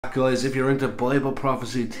back, guys. If you're into Bible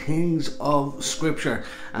prophecy, things of scripture,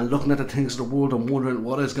 and looking at the things of the world and wondering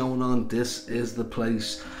what is going on, this is the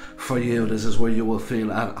place for you. This is where you will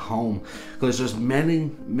feel at home, because there's many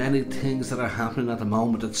things that are happening at the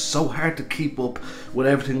moment. It's so hard to keep up with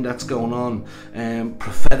everything that's going on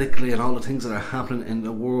prophetically and all the things that are happening in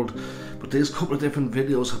the world. But these couple of different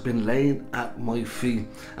videos have been laying at my feet,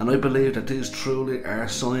 and I believe that these truly are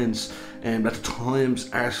signs that the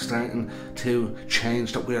times are starting to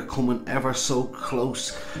change, that we are coming ever so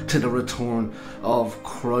close to the return of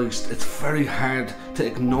Christ. It's very hard to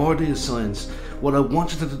ignore these signs. What I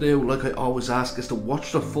want you to do, like I always ask, is to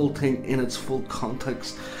watch the full thing in its full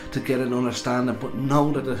context to get an understanding, but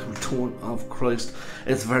know that the return of Christ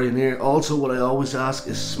is very near. Also, what I always ask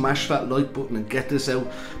is smash that like button and get this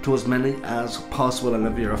out to as many as possible. And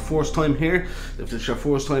if you're a first time here, if it's your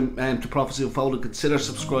first time to Prophecy Unfolded, consider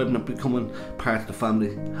subscribing and becoming part of the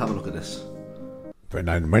family. Have a look at this. When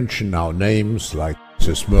I mention now names like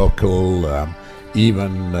Mrs. Merkel,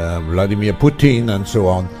 even Vladimir Putin and so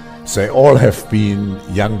on, they all have been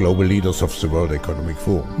young global leaders of the World Economic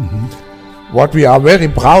Forum. What we are very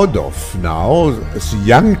proud of now is the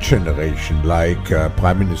young generation, like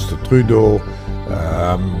Prime Minister Trudeau,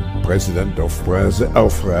 President of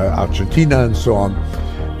Argentina and so on,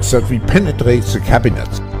 is that we penetrate the cabinet.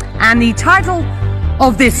 And the title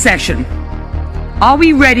of this session, are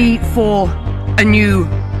we ready for a new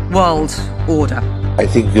world order? I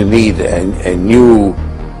think you need a new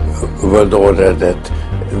world order, that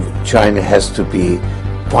China has to be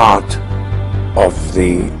part of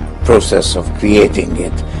the process of creating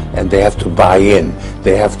it, and they have to buy in,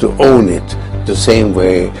 they have to own it the same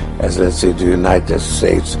way as, let's say, the United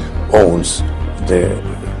States owns the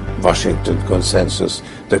Washington Consensus,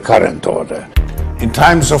 the current order. In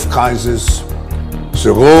times of crisis,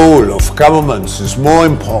 the role of governments is more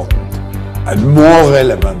important and more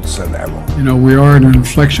relevant than ever. You know, we are at an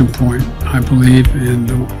inflection point, I believe, in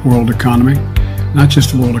the world economy. Not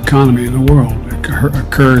just the world economy, in the world. It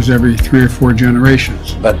occurs every 3 or 4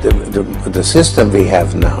 generations. But the system we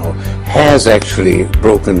have now has actually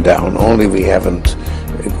broken down, only we haven't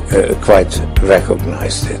quite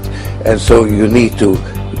recognized it. And so you need to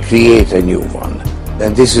create a new one.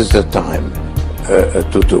 And this is the time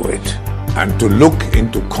to do it. And to look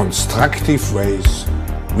into constructive ways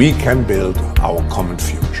we can build our common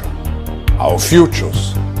future. Our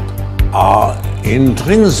futures are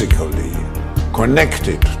intrinsically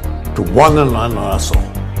connected to one another,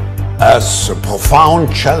 as the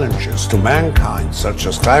profound challenges to mankind, such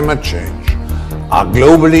as climate change, are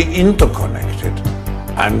globally interconnected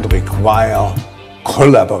and require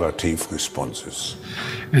collaborative responses.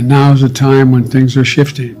 And now is a time when things are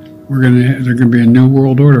shifting. There's going to be a new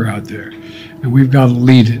world order out there, and we've got to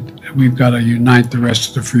lead it. And we've got to unite the rest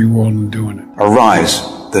of the free world in doing it. Arise,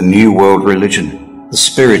 the new world religion. The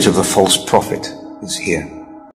spirit of the false prophet is here.